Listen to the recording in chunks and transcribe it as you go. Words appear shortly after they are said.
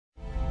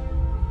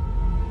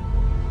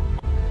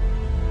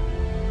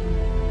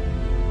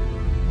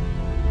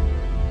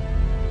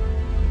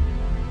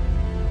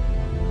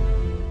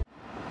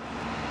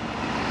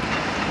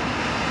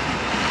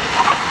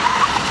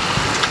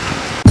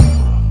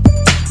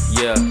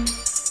Yeah,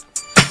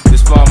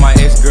 this for all my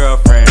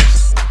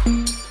ex-girlfriends.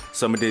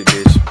 Some of this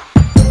bitch.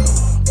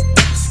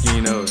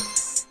 Skino,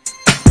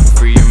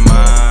 free your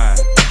mind.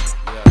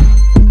 Yeah.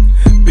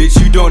 Bitch,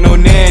 you don't know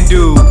Nann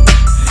Dude.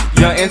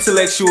 Young,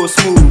 intellectual,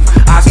 smooth.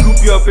 I scoop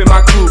you up in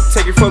my coupe,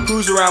 take it for a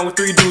cruise around with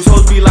 3 dudes.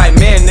 Hoes be like,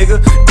 man, nigga,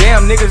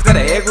 damn niggas got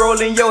an egg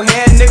roll in your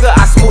hand, nigga.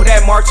 I smoke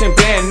that marching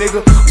band,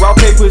 nigga. Raw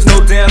papers,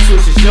 no damn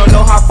switches. You don't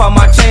know how far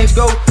my change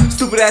go.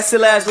 Stupid ass,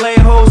 silly ass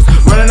lame hoes.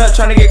 Running up,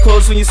 trying to get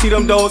close when you see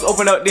them doors.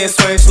 Open up, then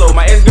swing slow.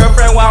 My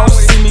ex-girlfriend, why don't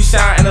she see me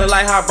shine in the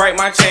light, how bright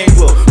my chain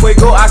glow? Wait,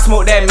 go, I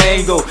smoke that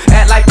mango.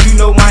 Act like you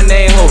know my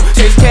name, ho.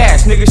 Chase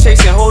cash, niggas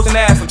chasing hoes and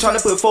ass. I'm trying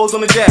to put foes on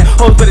the jack.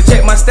 Hoes better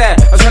check my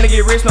stat. I'm trying to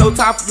get rich, no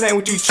time for playing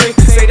with you tricks.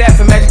 Say that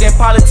for magic and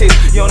politics.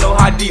 You don't know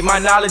how deep my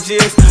knowledge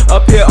is.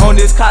 Up here on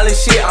this college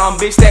shit, I'm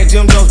bitch that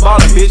Jim Jones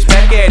ballin', bitch.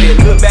 Back at it,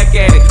 look back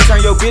at it. Turn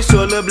your bitch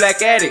to a little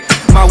black addict.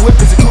 My whip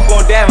is a coupe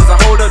on diamonds. I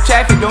hold up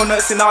traffic,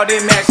 donuts and all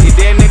that mad shit.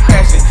 Damn, they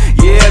crashing.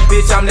 Yeah,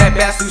 bitch, I'm that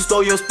bastard who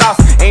stole your spouse.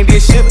 Ain't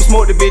this shit, but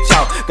smoke the bitch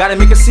out. Gotta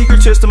make a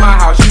secret trip to my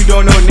house. You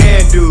don't know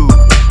Nann Dude.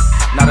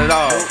 Not at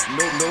all.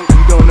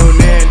 You don't know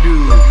Nann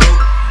Dude.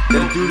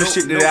 Gotta do the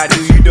shit that I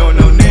do. You don't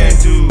know Nann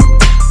Dude.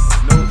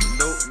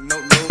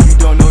 You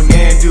don't know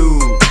Nann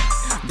Dude.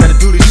 Gotta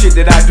do the shit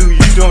that I do.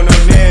 You don't know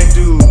Nann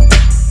Dude.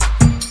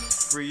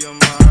 Free your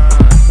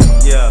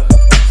mind. Yeah.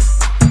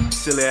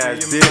 Silly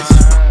ass bitch.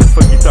 The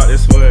fuck you thought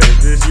this was?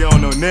 Bitch, you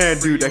don't know Nann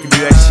Dude that can do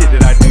that shit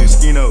that I do.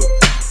 Skino.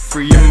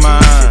 Free your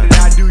mind. That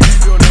I do, you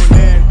don't know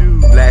Nann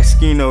Dude. Black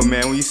Skino,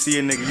 man. When you see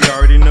a nigga, you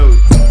already know.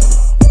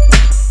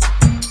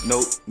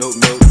 Nope.